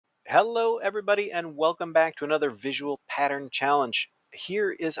Hello everybody and welcome back to another visual pattern challenge.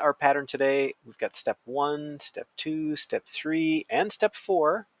 Here is our pattern today. We've got step 1, step 2, step 3, and step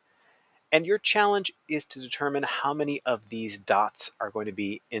 4. And your challenge is to determine how many of these dots are going to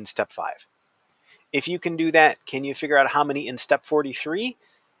be in step 5. If you can do that, can you figure out how many in step 43?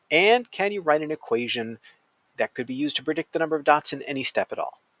 And can you write an equation that could be used to predict the number of dots in any step at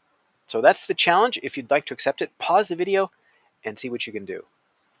all? So that's the challenge. If you'd like to accept it, pause the video and see what you can do.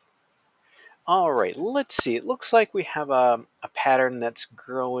 All right, let's see. It looks like we have a pattern that's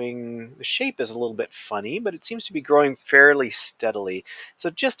growing. The shape is a little bit funny, but it seems to be growing fairly steadily.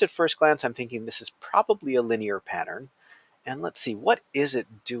 So just at first glance, I'm thinking this is probably a linear pattern. And let's see, what is it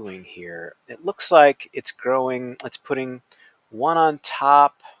doing here? It looks like it's growing. It's putting one on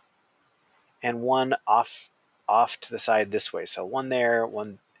top and one off to the side this way. So one there,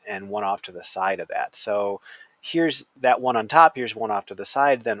 one and one off to the side of that. So here's that one on top. Here's one off to the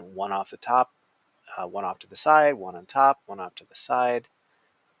side, then one off the top. One off to the side, one on top, one off to the side.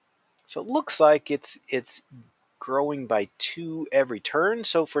 So it looks like it's growing by 2 every turn.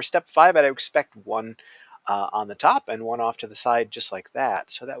 So for step 5, I'd expect one on the top and one off to the side just like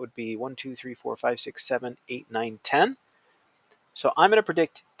that. So that would be 1, 2, 3, 4, 5, 6, 7, 8, 9, 10. So I'm going to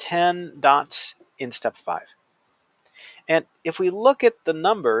predict 10 dots in step 5. And if we look at the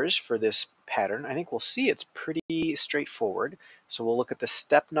numbers for this pattern, I think we'll see it's pretty straightforward. So we'll look at the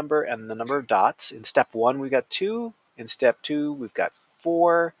step number and the number of dots. In step 1, we've got 2. In step 2, we've got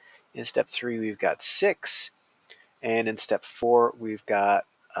 4. In step 3, we've got 6. And in step 4, we've got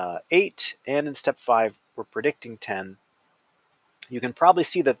 8. And in step 5, we're predicting 10. You can probably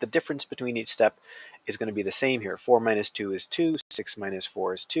see that the difference between each step is going to be the same here. 4 minus 2 is 2. 6 minus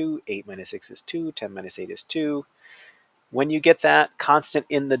 4 is 2. 8 minus 6 is 2. 10 minus 8 is 2. When you get that constant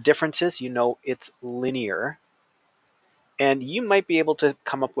in the differences, you know it's linear. And you might be able to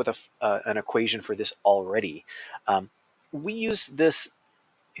come up with an equation for this already. We use this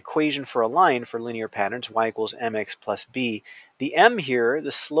equation for a line for linear patterns, y equals mx plus b. The m here,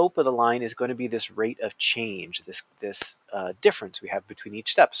 the slope of the line, is going to be this rate of change, this difference we have between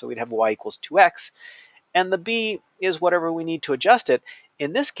each step. So we'd have y equals 2x, and the b is whatever we need to adjust it.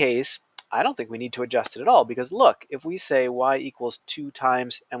 In this case, I don't think we need to adjust it at all, because look, if we say y equals 2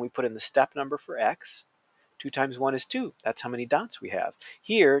 times, and we put in the step number for x, 2 times 1 is 2. That's how many dots we have.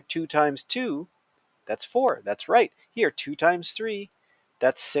 Here, 2 times 2, that's 4. That's right. Here, 2 times 3,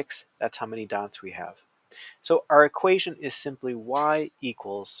 that's 6. That's how many dots we have. So our equation is simply y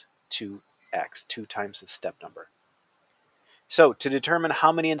equals 2x, 2 times the step number. So to determine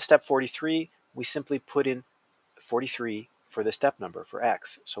how many in step 43, we simply put in 43 for the step number for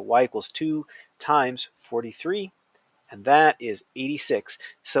x. So y equals 2 times 43, and that is 86.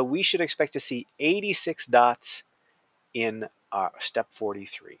 So we should expect to see 86 dots in step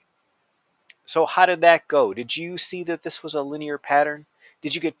 43. So how did that go? Did you see that this was a linear pattern?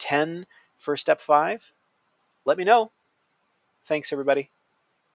 Did you get 10 for step 5? Let me know. Thanks, everybody.